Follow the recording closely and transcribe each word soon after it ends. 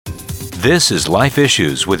This is Life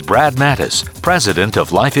Issues with Brad Mattis, president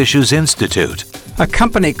of Life Issues Institute. A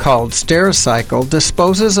company called Stericycle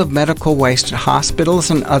disposes of medical waste at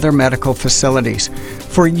hospitals and other medical facilities.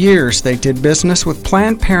 For years, they did business with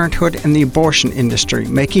Planned Parenthood and the abortion industry,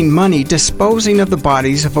 making money disposing of the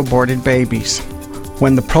bodies of aborted babies.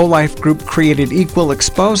 When the pro-life group Created Equal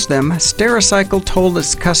exposed them, Stericycle told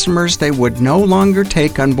its customers they would no longer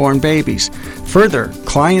take unborn babies. Further,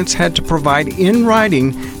 clients had to provide in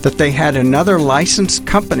writing that they had another licensed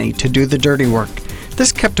company to do the dirty work.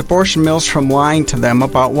 This kept abortion mills from lying to them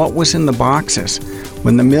about what was in the boxes.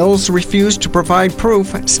 When the mills refused to provide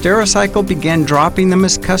proof, Stericycle began dropping them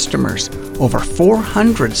as customers, over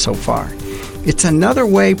 400 so far. It's another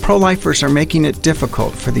way pro-lifers are making it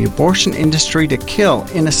difficult for the abortion industry to kill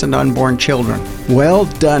innocent unborn children. Well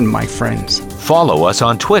done, my friends. Follow us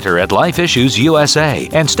on Twitter at Life Issues USA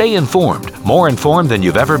and stay informed, more informed than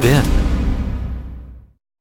you've ever been.